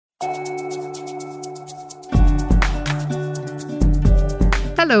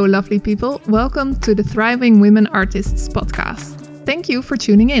Hello, lovely people. Welcome to the Thriving Women Artists podcast. Thank you for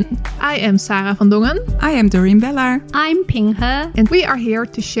tuning in. I am Sarah van Dongen. I am Doreen Bellaar. I'm Ping He. And we are here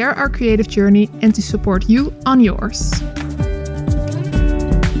to share our creative journey and to support you on yours.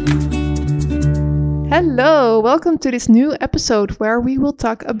 Hello, welcome to this new episode where we will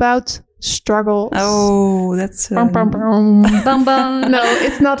talk about struggles. Oh, that's Bum, bum, bum. Bum, bum. No,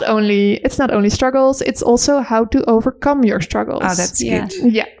 it's not only struggles, it's also how to overcome your struggles. Oh, that's good.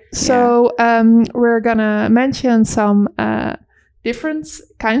 Yeah. So we're gonna mention some different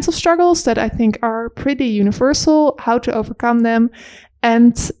kinds of struggles that I think are pretty universal, how to overcome them,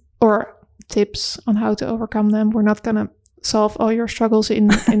 or tips on how to overcome them. We're not gonna solve all your struggles in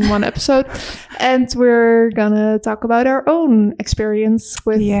one episode, and we're gonna talk about our own experience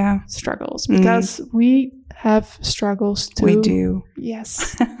with struggles, because we have struggles too. We do.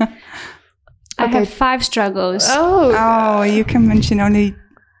 Yes. I have 5 struggles. Oh, you can mention only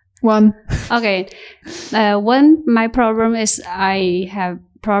one. Okay. One, my problem is I have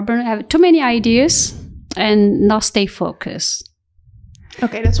too many ideas and not stay focused.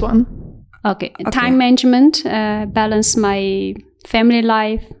 Okay, that's one. Okay. Time management, balance my family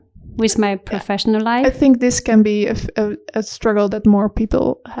life with my professional life. I think this can be a struggle that more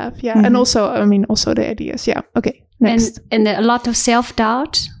people have. Yeah. Mm-hmm. And also the ideas. Yeah. Okay. Next. And a lot of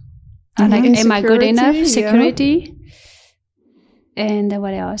self-doubt. Like, am I good enough? Security. Yeah. And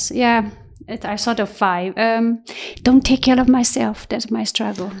what else? Yeah. I sort of 5. Don't take care of myself. That's my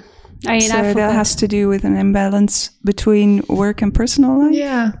struggle. That has to do with an imbalance between work and personal life?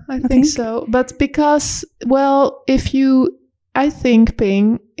 Yeah, I think so. But because, if you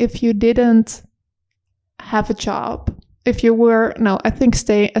didn't have a job, if you were, I think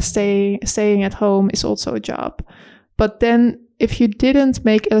staying at home is also a job. But then if you didn't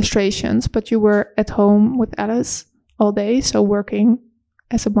make illustrations, but you were at home with Alice all day, so working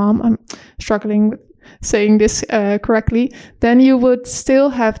as a mom, I'm struggling with saying this correctly, then you would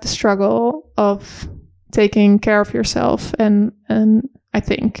still have the struggle of taking care of yourself. And I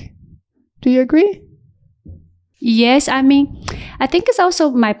think, do you agree? Yes, I think it's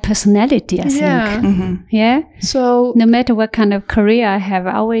also my personality, I think. Mm-hmm. Yeah. So no matter what kind of career I have,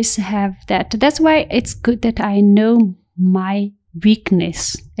 I always have that. That's why it's good that I know my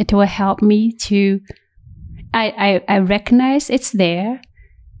weakness. It will help me to, I recognize it's there.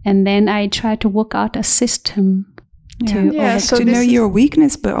 And then I try to work out a system to know your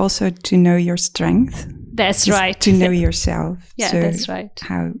weakness, but also to know your strength. That's right. To know yourself. Yeah, so that's right.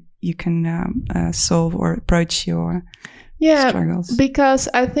 How you can solve or approach your struggles. Because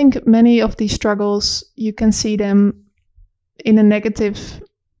I think many of these struggles, you can see them in a negative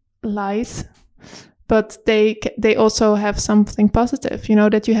light, but they also have something positive. You know,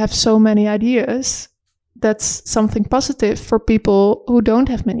 that you have so many ideas. That's something positive for people who don't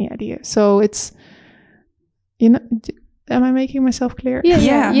have many ideas. So it's, am I making myself clear?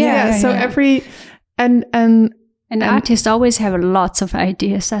 Yeah. So every, and artists always have lots of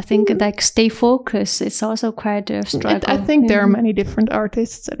ideas. I think like stay focused. It's also quite a struggle. I think there are many different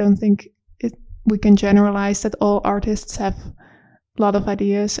artists. I don't think we can generalize that all artists have a lot of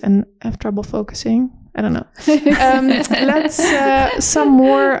ideas and have trouble focusing. I don't know. Let's some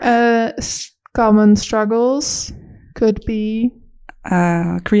more common struggles could be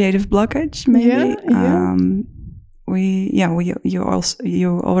creative blockage, maybe.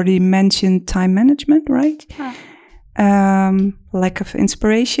 You already mentioned time management, right? Lack of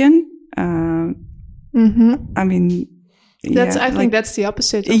inspiration. I think that's the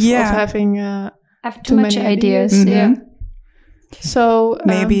opposite of having have too much many ideas. Mm-hmm. Yeah. So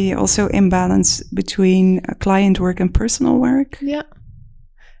maybe also imbalance between client work and personal work. Yeah.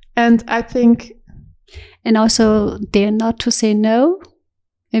 And I think, and also dare not to say no.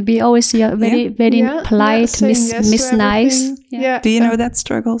 Maybe always very polite, miss nice. Yeah. Do you know that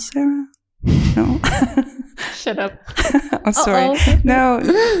struggle, Sarah? No. Shut up. I'm sorry. No.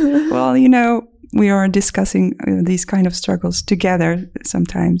 Well, we are discussing these kind of struggles together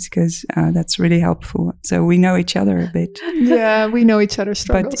sometimes because that's really helpful. So we know each other a bit. Yeah, we know each other's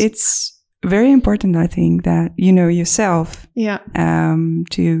struggles. But it's very important, I think, that you know yourself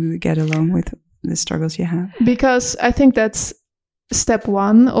to get along with the struggles you have. Because I think that's step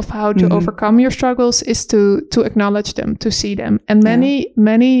 1 of how to overcome your struggles is to acknowledge them, to see them. And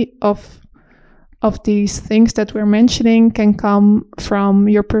many of these things that we're mentioning can come from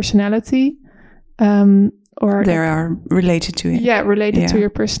your personality. Or they are related to it. Yeah, related to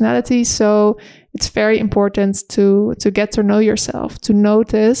your personality. So it's very important to get to know yourself, to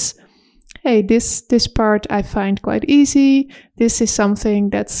notice, hey, this part I find quite easy. This is something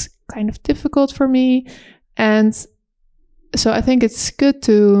that's kind of difficult for me. And so I think it's good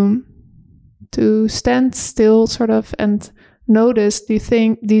to stand still, sort of, and notice these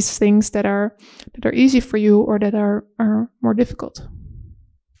things that are easy for you or that are more difficult.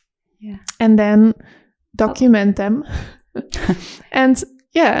 Yeah. And then document them. And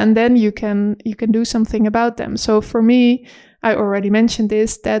then you can do something about them. So for me, I already mentioned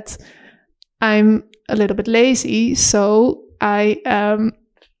this, that I'm a little bit lazy, so I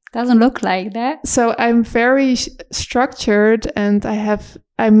doesn't look like that. So I'm very structured, and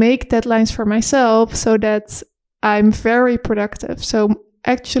I make deadlines for myself so that I'm very productive. So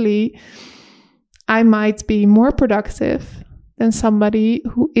actually, I might be more productive than somebody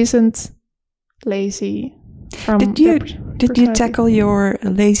who isn't lazy. Did you tackle your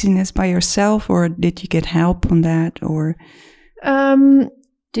laziness by yourself, or did you get help on that, or?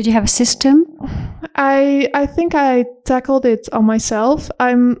 Did you have a system? I think I tackled it on myself.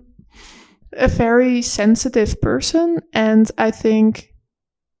 I'm a very sensitive person, and I think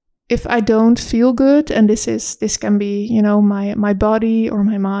if I don't feel good, and this can be, you know, my body or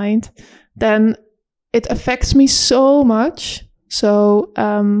my mind, then it affects me so much. So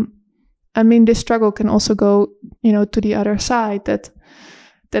I mean, this struggle can also go, you know, to the other side, that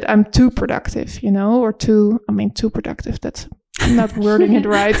I'm too productive, you know, or too productive. That's not wording it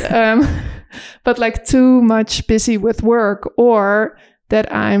right. But like too much busy with work, or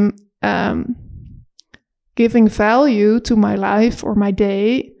that I'm giving value to my life or my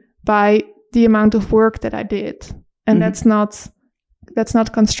day by the amount of work that I did. And that's not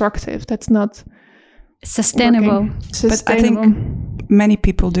constructive. That's not sustainable. But I think many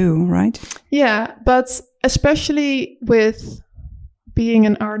people do, right? Yeah, but especially with being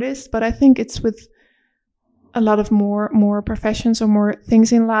an artist, but I think it's with a lot of more professions or more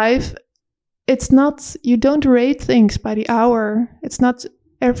things in life. It's not, you don't rate things by the hour. It's not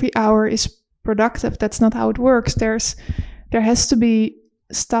every hour is productive. That's not how it works. There has to be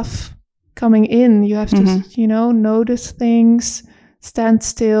stuff coming in. You have to, you know, notice things, stand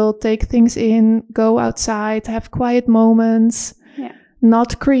still, take things in, go outside, have quiet moments.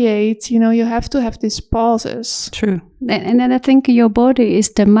 Not create, you know, you have to have these pauses. True. And then I think your body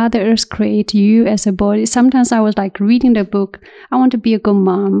is the Mother Earth create you as a body. Sometimes I was like reading the book, I want to be a good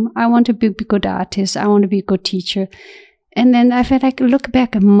mom, I want to be a good artist, I want to be a good teacher. And then I felt like, look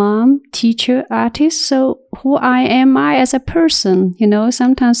back, mom, teacher, artist, so who am I as a person? You know,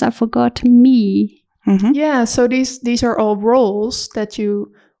 sometimes I forgot me. Yeah, so these are all roles that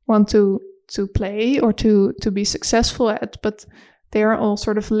you want to play or to be successful at, but they are all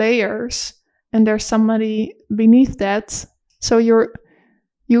sort of layers, and there's somebody beneath that. So you're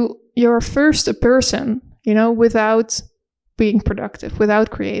first a person, you know, without being productive, without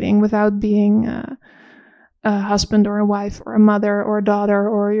creating, without being a husband or a wife or a mother or a daughter,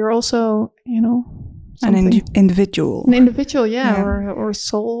 or you're also, you know, an individual. An individual, yeah. or a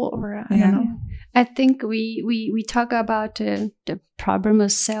soul, or I don't know. I think we talk about the problem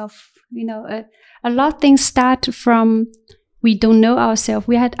of self. You know, a lot of things start from we don't know ourselves.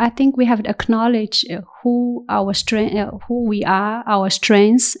 I think we have to acknowledge who our strength, who we are, our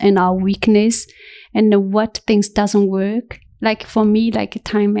strengths and our weakness, and what things doesn't work. Like for me, like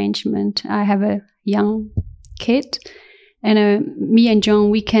time management. I have a young kid, and me and John,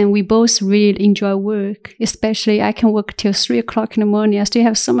 we both really enjoy work. Especially, I can work till 3 o'clock in the morning. I still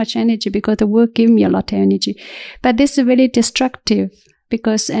have so much energy because the work gives me a lot of energy. But this is really destructive.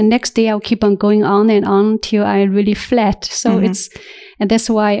 Because next day I'll keep on going on and on till I really flat. So and that's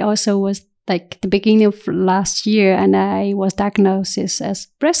why I also was like the beginning of last year, and I was diagnosed as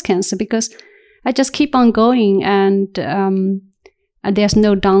breast cancer, because I just keep on going, and there's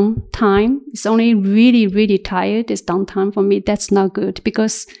no downtime. It's only really, really tired. It's downtime for me. That's not good,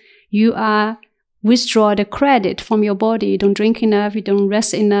 because you are withdraw the credit from your body. You don't drink enough. You don't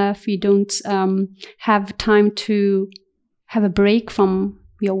rest enough. You don't have time to have a break from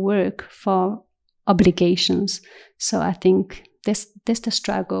your work for obligations. So I think that's the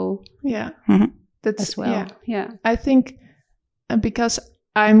struggle. Yeah, that's as well. Yeah. I think because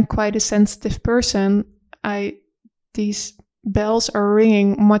I'm quite a sensitive person, these bells are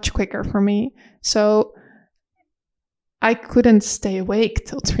ringing much quicker for me. So I couldn't stay awake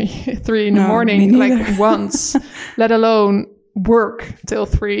till 3 in the morning, like once, let alone work till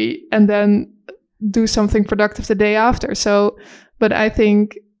 3 and then do something productive the day after. So, but I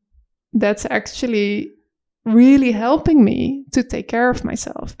think that's actually really helping me to take care of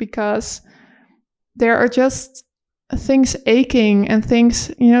myself, because there are just things aching and things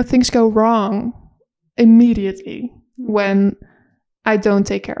go wrong immediately when I don't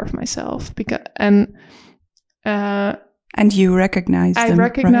take care of myself. And you recognize them, I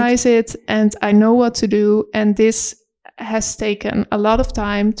recognize right? it, and I know what to do, and this has taken a lot of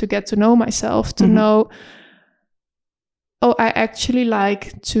time to get to know myself, to know, oh, I actually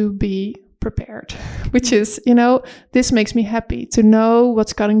like to be prepared, which is, this makes me happy to know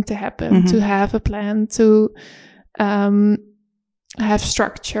what's going to happen, to have a plan, to have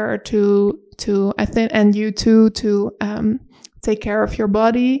structure, to I think, and you too, to take care of your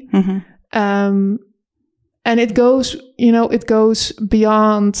body. And it goes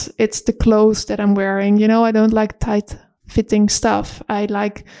beyond, it's the clothes that I'm wearing. I don't like tight fitting stuff. I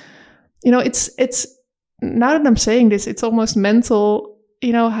like, it's now that I'm saying this, it's almost mental,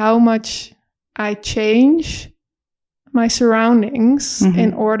 how much I change my surroundings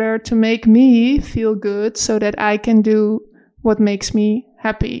in order to make me feel good so that I can do what makes me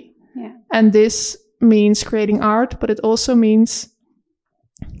happy. Yeah. And this means creating art, but it also means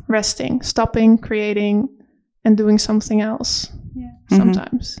resting, stopping, creating, and doing something else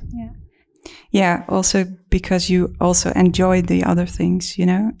sometimes. Yeah, also because you also enjoy the other things,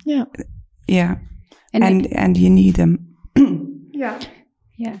 Yeah. Yeah. And you need them. Yeah.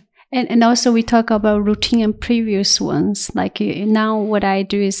 And also we talk about routine and previous ones. Like now what I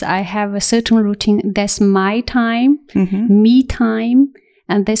do is I have a certain routine. That's my time, me time.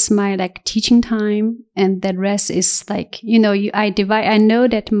 And that's my like teaching time. And the rest is like, I divide. I know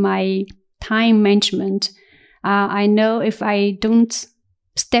that my time management, I know if I don't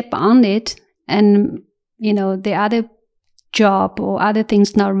step on it and, the other job or other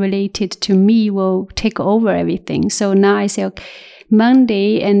things not related to me will take over everything. So now I say, okay,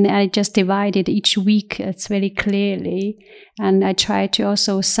 Monday, and I just divided each week. It's very clearly. And I try to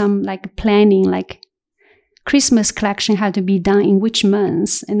also some like planning, like Christmas collection had to be done in which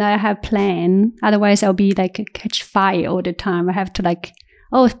months. And I have plan. Otherwise I'll be like catch fire all the time. I have to like,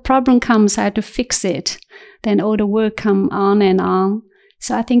 if problem comes, I have to fix it. Then all the work come on and on.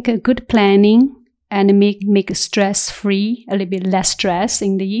 So I think a good planning and make stress free, a little bit less stress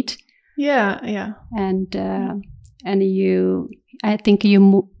indeed. Yeah. And I think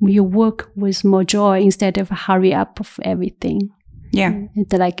you work with more joy instead of hurry up of everything. Yeah.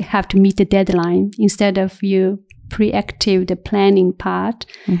 And like have to meet the deadline instead of you proactive the planning part,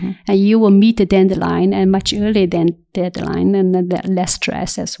 and you will meet the deadline and much earlier than deadline, and then less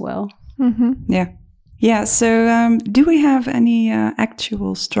stress as well. Yeah. So do we have any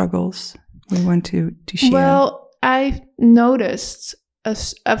actual struggles we want to share? Well, I've noticed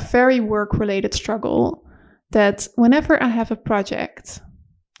a very work-related struggle that whenever I have a project,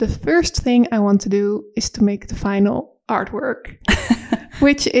 the first thing I want to do is to make the final artwork,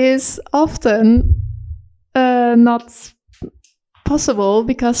 which is often not possible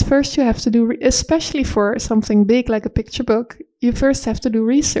because first you have to do, especially for something big like a picture book, you first have to do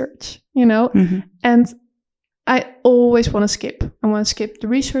research, and I always want to skip. I want to skip the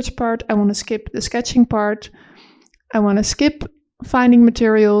research part. I want to skip the sketching part. I want to skip finding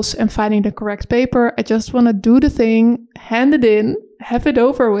materials and finding the correct paper. I just want to do the thing, hand it in, have it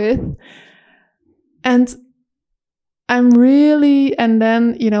over with. And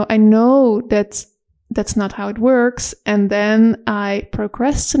then, I know that that's not how it works. And then I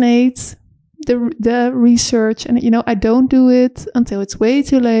procrastinate the research and, I don't do it until it's way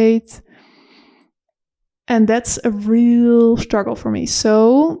too late. And that's a real struggle for me.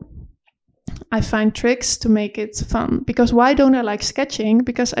 So I find tricks to make it fun. Because why don't I like sketching?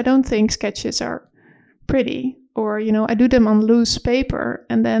 Because I don't think sketches are pretty. Or, I do them on loose paper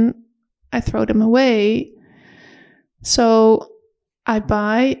and then I throw them away. So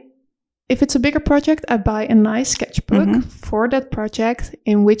if it's a bigger project, I buy a nice sketchbook for that project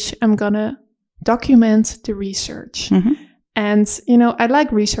in which I'm going to document the research. And, I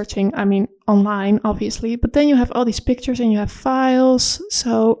like researching, online, obviously, but then you have all these pictures and you have files.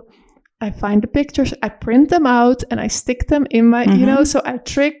 So I find the pictures, I print them out and I stick them in my, so I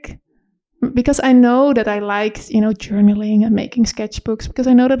trick, because I know that I like, journaling and making sketchbooks, because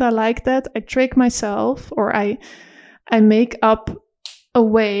I know that I like that. I trick myself, or I make up a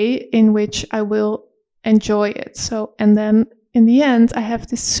way in which I will enjoy it. So, and then in the end, I have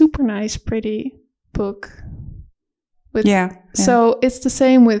this super nice, pretty book. So it's the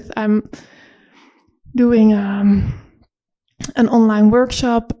same with, I'm doing an online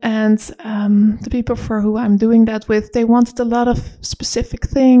workshop, and the people for who I'm doing that with, they wanted a lot of specific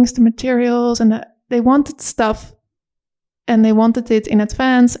things, the materials, and they wanted stuff, and they wanted it in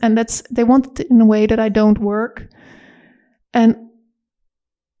advance, and they wanted it in a way that I don't work. And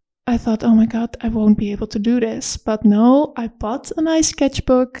I thought, oh my God, I won't be able to do this. But no, I bought a nice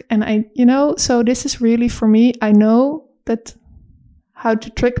sketchbook, and so this is really for me. I know that how to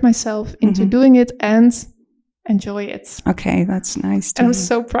trick myself into doing it and enjoy it. Okay, that's nice. I'm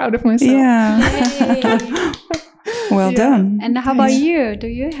so proud of myself. Yeah. Well done. And how about you? Do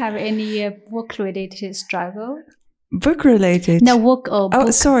you have any work-related struggle? Book-related? No, work or book.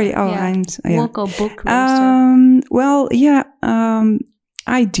 Oh, sorry. Oh, yeah. Work or book. Well, yeah,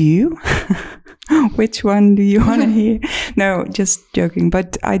 I do. Which one do you want to hear? No, just joking.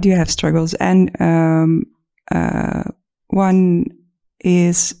 But I do have struggles. And one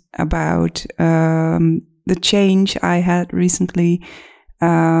is about the change I had recently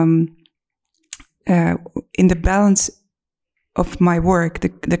in the balance of my work,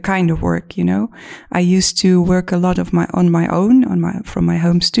 the kind of work, you know. I used to work a lot on my own from my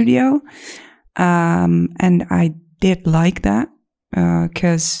home studio, and I did like that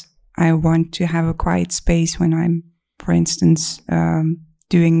because I want to have a quiet space when I'm, for instance,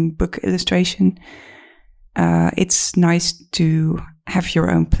 doing book illustration. It's nice to have your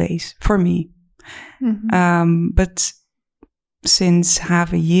own place for me. Mm-hmm. But since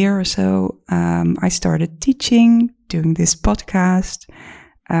half a year or so, I started teaching, doing this podcast.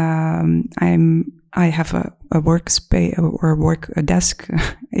 I have a workspace or a desk,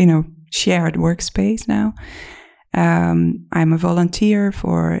 shared workspace now. I'm a volunteer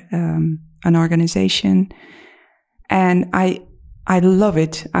for an organization, and I love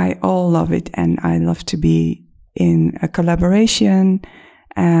it. I all love it, and I love to be in a collaboration.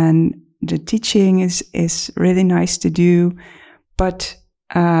 And the teaching is really nice to do, but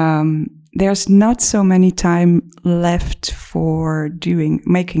there's not so many time left for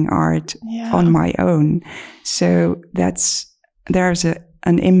making art on my own. So there's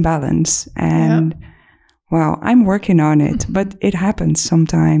an imbalance, and well, I'm working on it, but it happens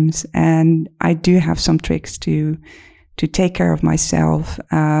sometimes, and I do have some tricks to take care of myself,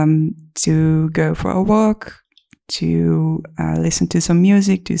 to go for a walk, to listen to some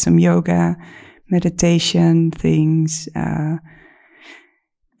music, do some yoga, meditation things,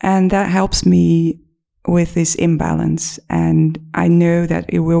 and that helps me with this imbalance. And I know that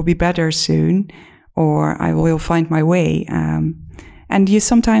it will be better soon, or I will find my way. And you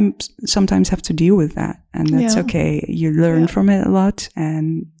sometimes have to deal with that, and that's okay. You learn from it a lot,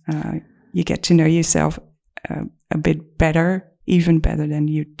 and you get to know yourself a bit better, even better than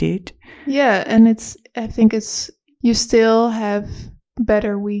you did. Yeah, and I think you still have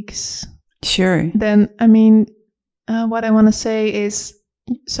better weeks. Sure. Then, what I want to say is,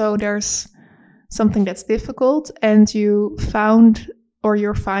 so there's something that's difficult, and you found a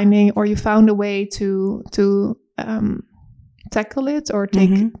way to tackle it or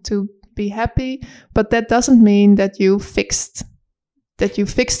to be happy, but that doesn't mean that you fixed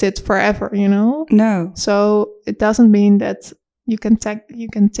it forever, you know? No. So it doesn't mean that you can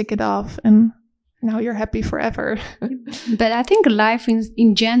tick it off and now you're happy forever. But I think life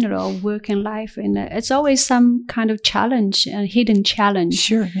in general, work and life, it's always some kind of challenge, a hidden challenge.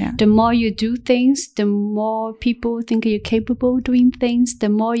 Sure, yeah. The more you do things, the more people think you're capable of doing things, the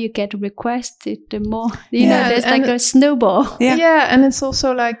more you get requested, the more, there's like a snowball. Yeah. Yeah, and it's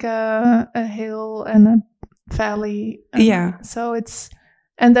also like a hill and a valley. So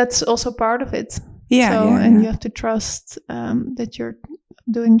and that's also part of it. Yeah. You have to trust that you're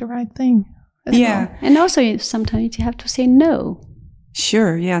doing the right thing. Well. And also sometimes you have to say no.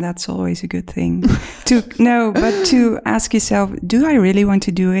 Sure, yeah, that's always a good thing. To ask yourself, do I really want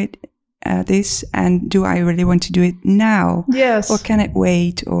to do it, this, and do I really want to do it now? Yes. Or can it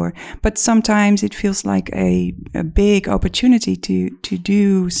wait? But sometimes it feels like a big opportunity to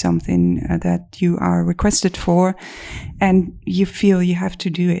do something that you are requested for, and you feel you have to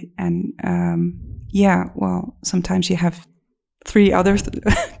do it. And sometimes you have 3 other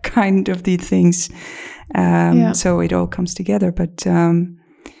kind of these things. So it all comes together. But and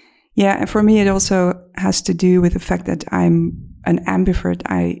for me, it also has to do with the fact that I'm an ambivert.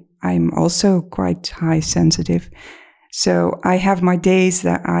 I'm also quite high sensitive. So I have my days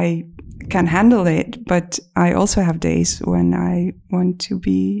that I can handle it, but I also have days when I want to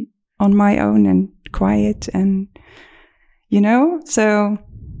be on my own and quiet and, so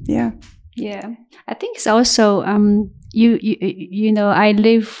yeah. Yeah. I think it's also, I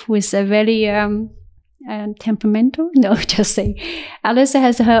live with a very temperamental. No, just say, Alice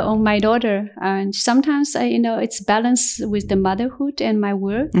has my daughter, and sometimes it's balanced with the motherhood and my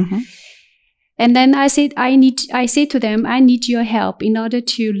work. Mm-hmm. And then I say to them, I need your help in order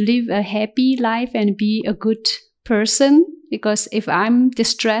to live a happy life and be a good person. Because if I'm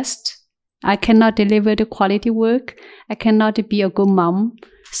distressed, I cannot deliver the quality work. I cannot be a good mom.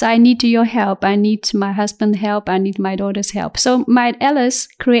 So I need your help. I need my husband's help. I need my daughter's help. So my Alice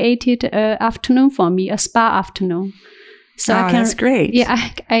created an afternoon for me, a spa afternoon. So that's great.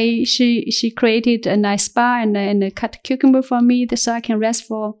 Yeah, she created a nice spa and cut cucumber for me, so I can rest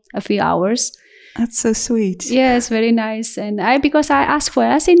for a few hours. That's so sweet. Yeah, it's very nice. And because I asked for it,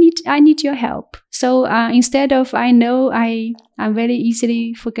 I said, I need your help. So instead of, I know I'm very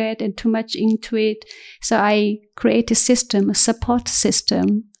easily forget and too much into it. So I create a system, a support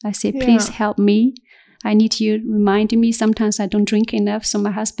system. I say, please help me. I need you remind me. Sometimes I don't drink enough. So my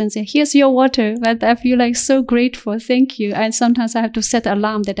husband said, here's your water. But I feel like so grateful. Thank you. And sometimes I have to set an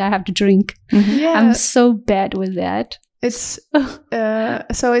alarm that I have to drink. Yeah. I'm so bad with that. It's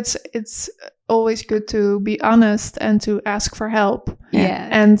so it's always good to be honest and to ask for help. Yeah.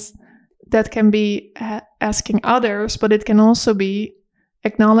 And that can be asking others, but it can also be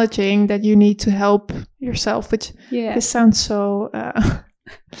acknowledging that you need to help yourself, which this sounds so,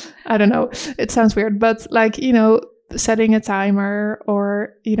 I don't know, it sounds weird, but like, setting a timer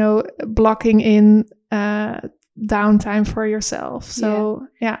or, blocking in downtime for yourself. So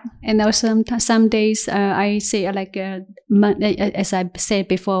and also some days I say like as I said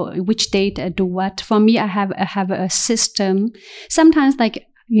before, which day to do what. For me, I have a system. Sometimes like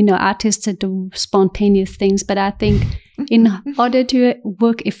artists do spontaneous things, but I think in order to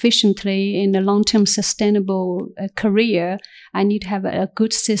work efficiently in a long-term sustainable career, I need to have a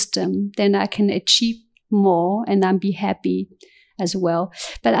good system. Then I can achieve more and I'll be happy as well.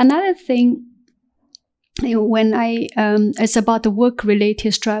 But another thing, when it's about the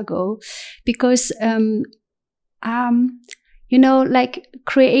work-related struggle, because like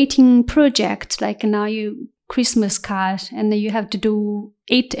creating projects, like now you Christmas card, and then you have to do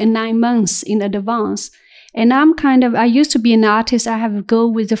 8 and 9 months in advance. And I used to be an artist. I have to go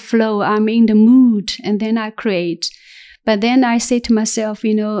with the flow. I'm in the mood, and then I create. But then I say to myself,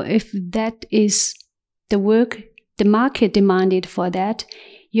 if that is the work, the market demanded for that,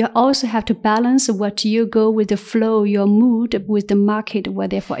 you also have to balance what you go with the flow, your mood with the market,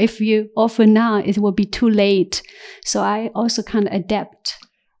 whatever. If you offer now, it will be too late. So I also kind of adapt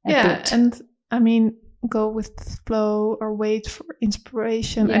a bit. And I mean, go with the flow or wait for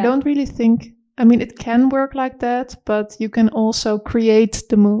inspiration. I don't really think, it can work like that, but you can also create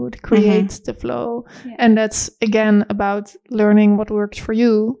the mood, create the flow. Yeah. And that's, again, about learning what works for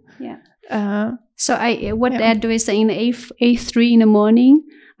you. Yeah. So I do is in A3 in the morning,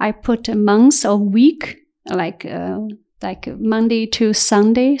 I put a month or week, like Monday to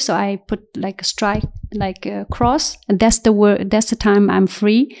Sunday. So I put like a strike, like a cross, and that's the time I'm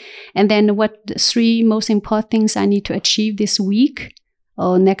free. And then what the 3 most important things I need to achieve this week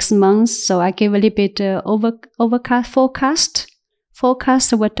or next month. So I give a little bit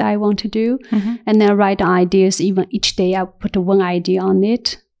forecast what I want to do, and then write ideas. Even each day I put one idea on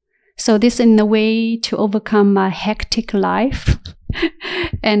it. So this in a way to overcome my hectic life.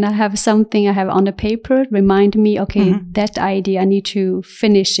 And I have something I have on the paper, remind me, okay, that idea, I need to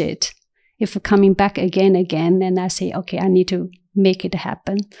finish it. If coming back again, then I say, okay, I need to make it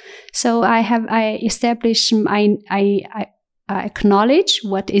happen. So I establish, I acknowledge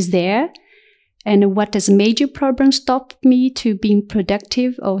what is there and what does major problem stop me to being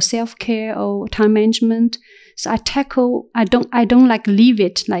productive or self-care or time management. So I don't like leave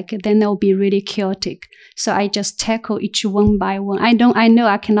it, like then it'll be really chaotic. So I just tackle each one by one. I know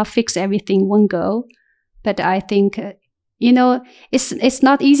I cannot fix everything one go, but I think, it's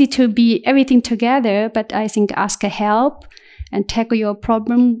not easy to be everything together, but I think ask help and tackle your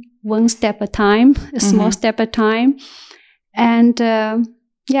problem one step at a time, a small step at a time. And,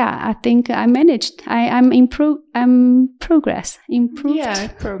 I think I managed. I'm progress. Improved. Yeah,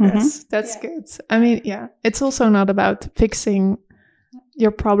 progress. That's good. It's also not about fixing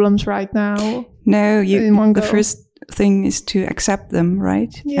your problems right now. No, the first thing is to accept them,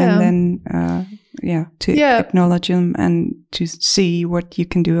 right? Yeah. And then, acknowledge them and to see what you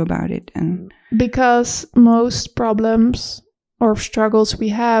can do about it. And because most problems or struggles we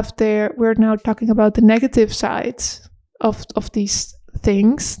have there, we're now talking about the negative sides of these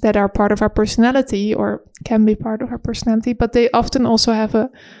things that are part of our personality or can be part of our personality, but they often also have a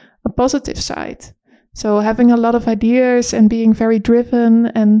positive side. So having a lot of ideas and being very driven,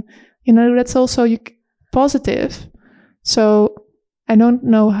 and that's also positive. So I don't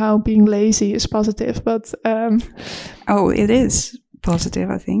know how being lazy is positive, but it is positive,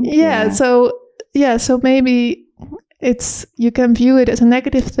 I think. So maybe you can view it as a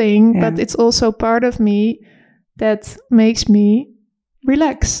negative thing, but it's also part of me that makes me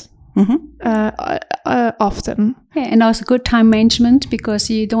relax often. Yeah, and also good time management, because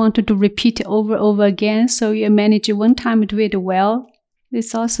you don't want to repeat it over and over again. So you manage it one time, do it well.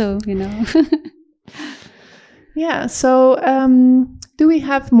 It's also, Yeah. So do we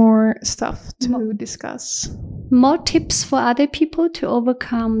have more stuff to discuss? More tips for other people to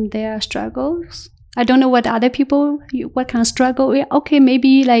overcome their struggles? I don't know what other people, what kind of struggle. Okay,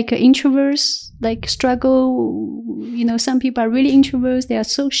 maybe like introverts like struggle? You know, some people are really introverts. They are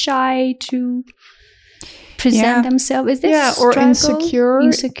so shy to present themselves. Is this or struggle?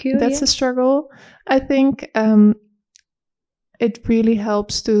 Insecure. That's a struggle. I think it really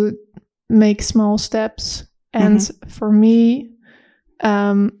helps to make small steps. And for me,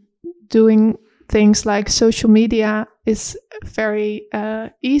 doing things like social media is very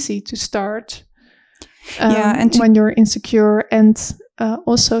easy to start. And when you're insecure and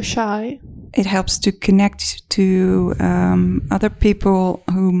also shy. It helps to connect to other people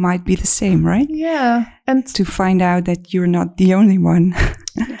who might be the same, right? Yeah. And to find out that you're not the only one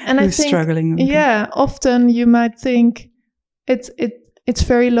who's struggling with it. Often you might think it's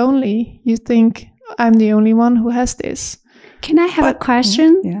very lonely. You think, I'm the only one who has this. Can I have a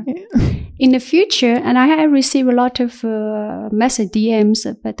question? Yeah. In the future, and I receive a lot of message DMs,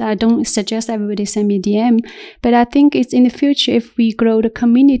 but I don't suggest everybody send me a DM. But I think it's in the future, if we grow the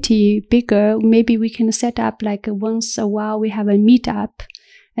community bigger, maybe we can set up like once a while we have a meetup.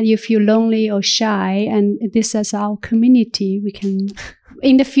 And you feel lonely or shy, and this is our community, we can,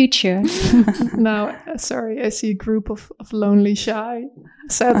 in the future. Now, sorry, I see a group of lonely, shy,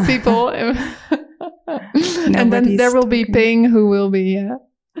 sad people. And then there will be Ping, who will be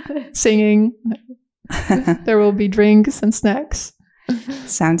singing. There will be drinks and snacks.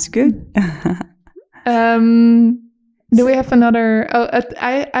 Sounds good. Do we have another?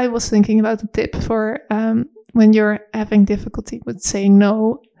 I was thinking about a tip for when you're having difficulty with saying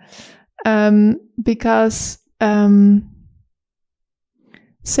no, because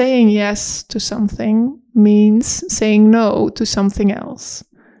saying yes to something means saying no to something else.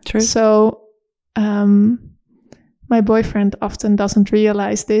 True. So my boyfriend often doesn't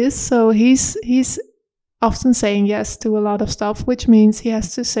realize this, so he's often saying yes to a lot of stuff, which means he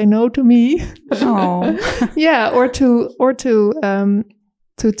has to say no to me. Oh. Yeah, or to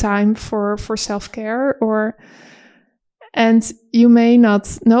time for self-care, and you may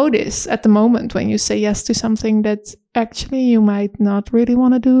not notice at the moment when you say yes to something that actually you might not really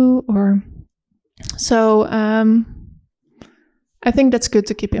want to do, or so I think that's good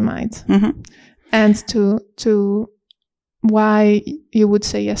to keep in mind. And to why you would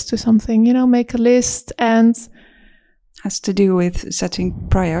say yes to something, make a list, and has to do with setting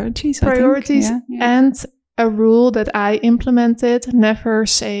priorities, I think. Yeah. And a rule that I implemented: never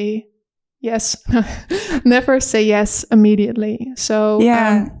say yes. Never say yes immediately. So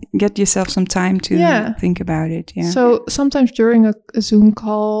get yourself some time to think about it. Yeah. So sometimes during a Zoom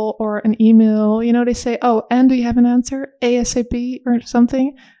call or an email, they say, "Oh, and do you have an answer ASAP or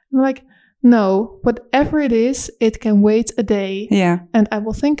something?" I'm like, no, whatever it is, it can wait a day. Yeah. And I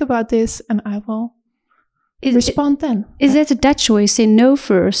will think about this and I will respond then. Is that a Dutch way? Say no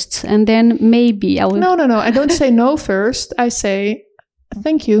first and then maybe I will. No. I don't say no first. I say,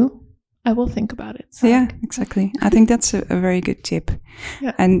 thank you. I will think about it. Yeah, exactly. I think that's a very good tip.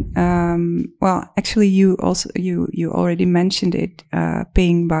 Yeah. And actually, you already mentioned it,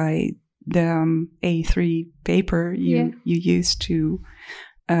 paying by the A3 paper you used to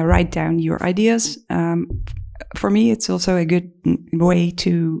write down your ideas. For me, it's also a good way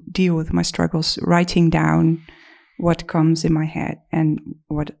to deal with my struggles, writing down what comes in my head and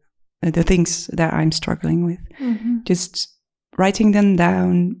what the things that I'm struggling with. Just writing them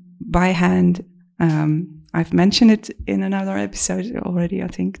down by hand. I've mentioned it in another episode already, I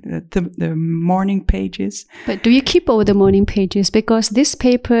think, the morning pages. But do you keep all the morning pages? Because this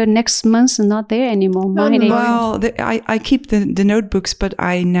paper next month is not there anymore. Well, I keep the notebooks, but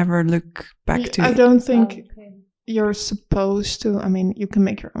I never look back to it. I don't think you're supposed to. I mean, you can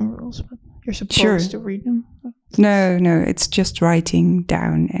make your own rules, but you're supposed to read them. No, it's just writing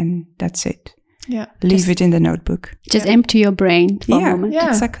down and that's it. Yeah. Leave it in the notebook. Just empty your brain for a moment. Yeah,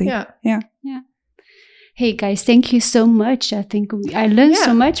 exactly. Yeah. Hey guys, thank you so much. I think I learned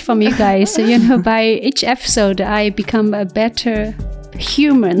so much from you guys. So, by each episode, I become a better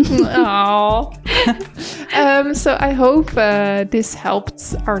human. So I hope this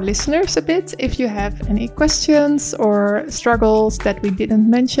helped our listeners a bit. If you have any questions or struggles that we didn't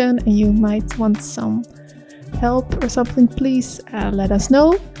mention and you might want some help or something, please let us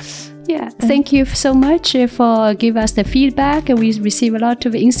know. Yeah, thank you so much for giving us the feedback. We receive a lot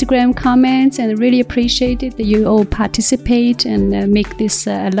of Instagram comments and really appreciate it that you all participate and make this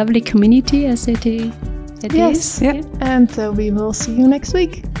a lovely community as it is. Yeah. And we will see you next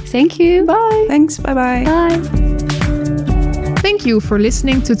week. Thank you. Bye. Thanks. Bye-bye. Bye. Thank you for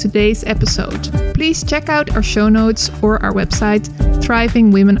listening to today's episode. Please check out our show notes or our website,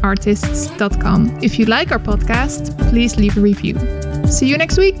 thrivingwomenartists.com. If you like our podcast, please leave a review. See you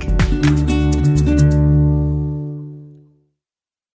next week.